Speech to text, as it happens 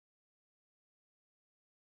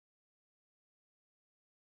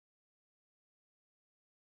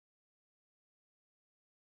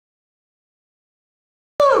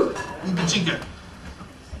Chinka.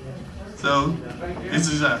 So this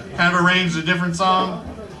is a kind of arranged a different song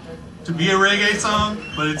to be a reggae song,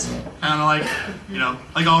 but it's kind of like, you know,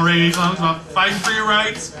 like all reggae songs about fighting for your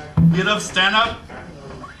rights. Get up, stand up.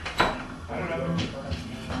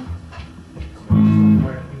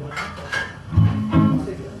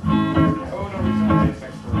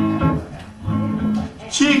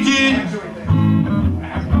 Chicken.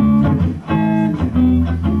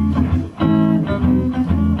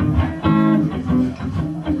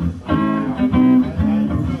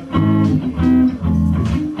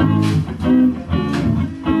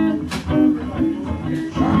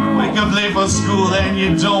 Wake up late for school and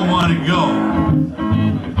you don't want to go.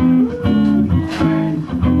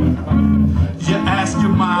 You ask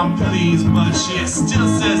your mom please, but she still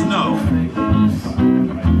says no.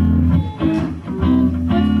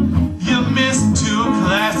 You missed 2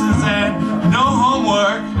 classes and no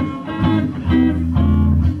homework.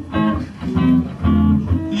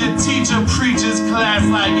 Your teacher preaches class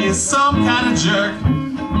like he's some kind of jerk.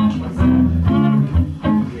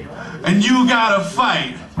 And you gotta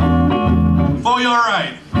fight for your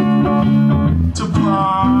right to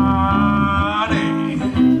party.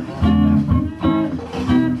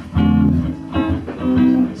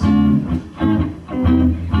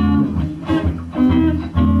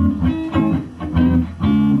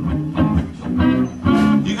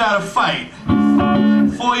 You gotta fight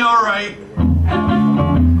for your right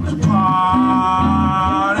to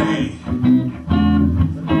party.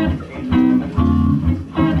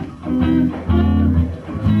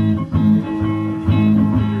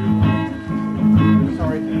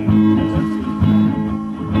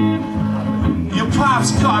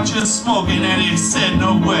 Pops caught you smoking and he said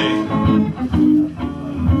no way.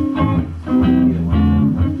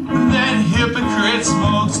 That hypocrite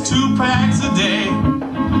smokes 2 packs a day.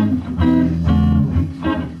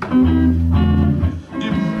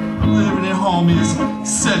 Living at home is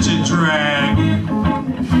such a drag.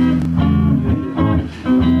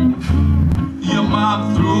 Your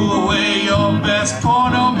mom threw away your best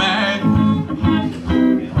porno mag.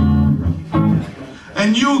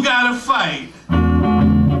 And you gotta fight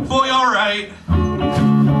for your right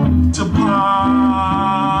to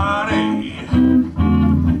party.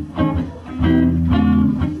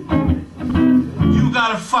 You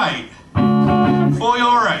gotta fight for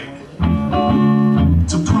your right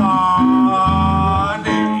to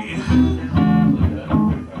party.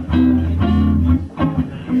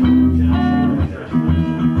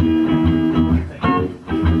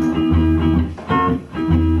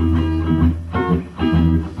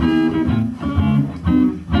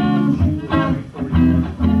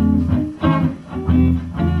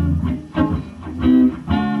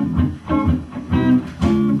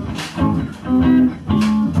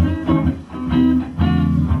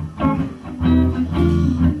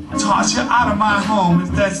 Toss you out of my home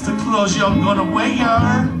if that's the clothes you're gonna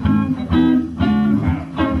wear.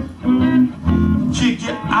 Kick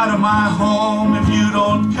you out of my home if you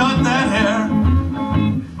don't cut that hair.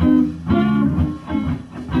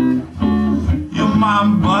 Your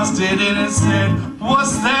mom busted in and said,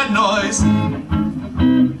 "What's that noise?"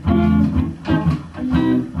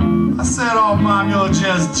 I said, "Oh mom, you're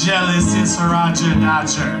just jealous, it's Roger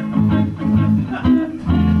Dodger."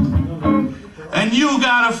 And you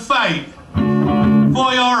gotta fight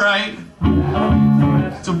for your right